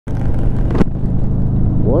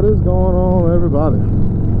What is going on, everybody?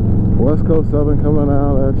 West Coast Southern coming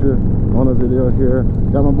out at you on a video here.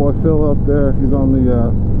 Got my boy Phil up there. He's on the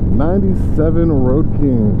 97 Road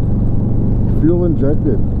King, fuel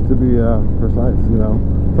injected to be precise. You know,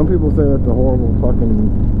 some people say that's a horrible fucking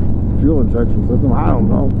fuel injection system. I don't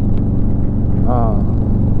know,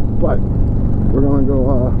 but we're gonna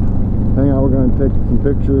go hang out. We're gonna take some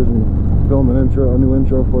pictures and film a new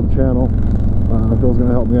intro for the channel. Phil's gonna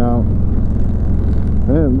help me out,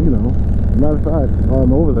 and you know, matter of fact, while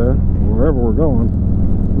I'm over there, wherever we're going,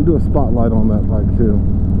 we'll do a spotlight on that bike too.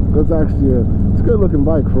 Because actually, it's a good looking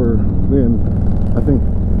bike for being, I think,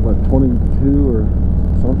 what, 22 or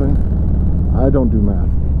something. I don't do math,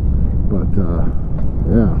 but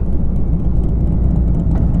yeah.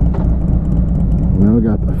 Now we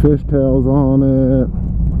got the fishtails on it.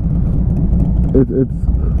 It's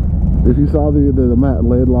if you saw the Matt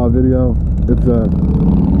Laidlaw video, it's a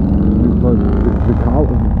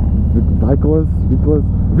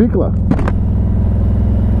Vicla.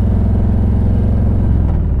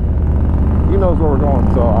 He knows where we're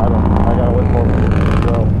going, so I gotta wait for him to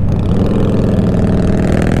go.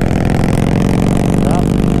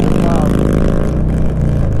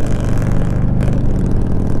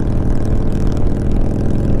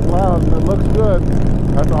 Wow, it looks good.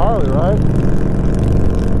 That's a Harley, right?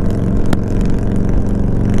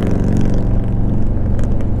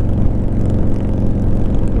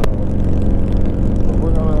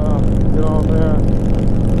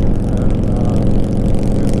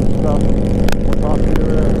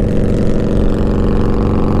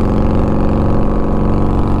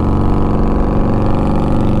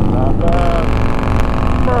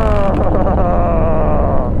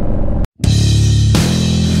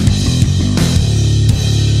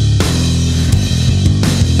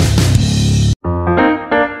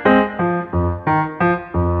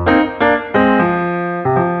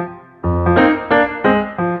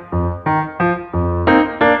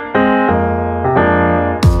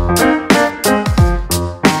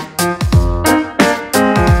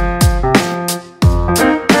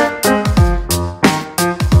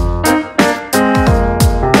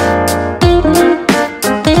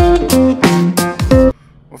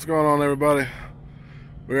 What's going on, everybody?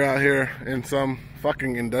 We're out here in some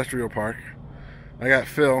fucking industrial park. I got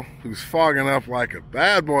Phil, who's fogging up like a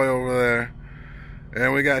bad boy over there,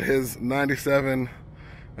 and we got his 97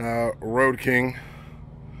 Road King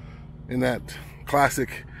in that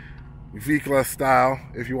classic Vicla style.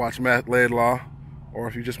 If you watch Matt Laidlaw, or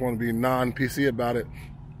if you just want to be non-PC about it,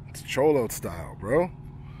 it's Cholo style, bro.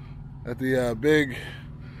 At the big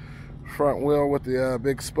front wheel with the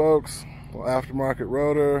big spokes. Aftermarket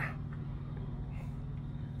rotor,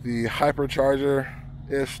 the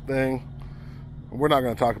hypercharger-ish thing. We're not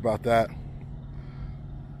going to talk about that.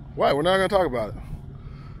 Why? We're not going to talk about it.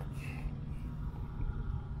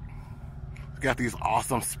 It's got these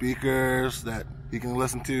awesome speakers that you can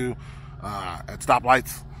listen to at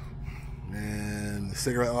stoplights, and the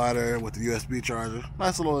cigarette lighter with the USB charger.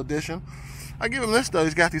 Nice little addition. I give him this though.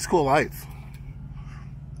 He's got these cool lights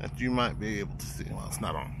that you might be able to see. Well, it's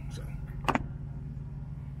not on, so.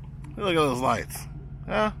 Look at those lights.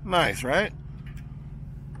 Yeah, nice, right?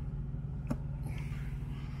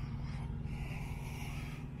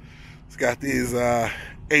 It's got these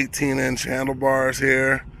 18-inch handlebars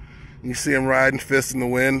here. You see him riding fist in the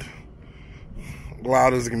wind,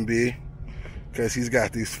 loud as it can be, because he's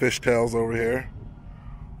got these fishtails over here.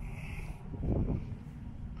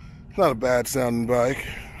 It's not a bad sounding bike,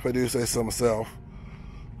 if I do say so myself.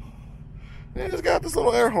 And he's got this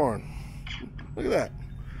little air horn. Look at that.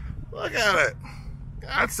 Look at it.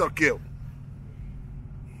 That's so cute.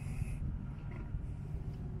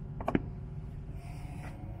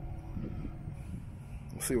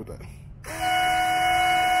 Let's see what that.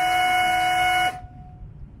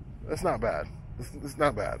 That's not bad. It's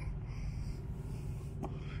not bad.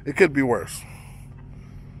 It could be worse.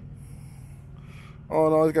 Oh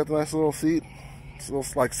no, he's got the nice little seat. It's a little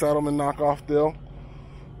like Saddleman knockoff deal.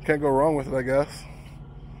 Can't go wrong with it, I guess.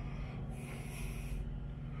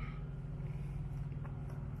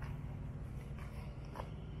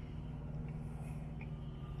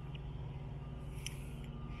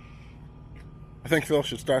 I think Phil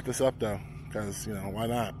should start this up though, because, you know, why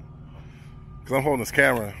not? Because I'm holding this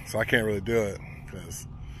camera, so I can't really do it, because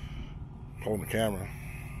I'm holding the camera.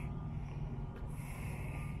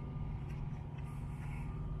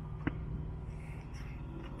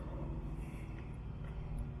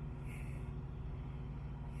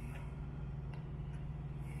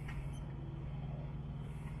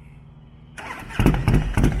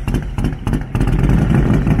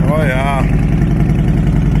 Oh yeah.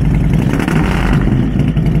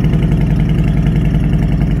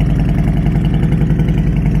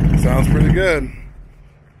 Sounds pretty good.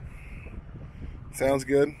 Sounds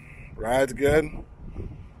good. Rides good.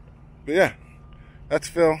 But yeah, that's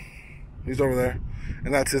Phil. He's over there.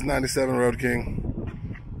 And that's his 97 Road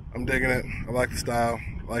King. I'm digging it. I like the style.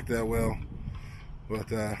 I like that wheel. But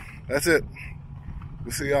that's it.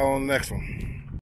 We'll see y'all on the next one.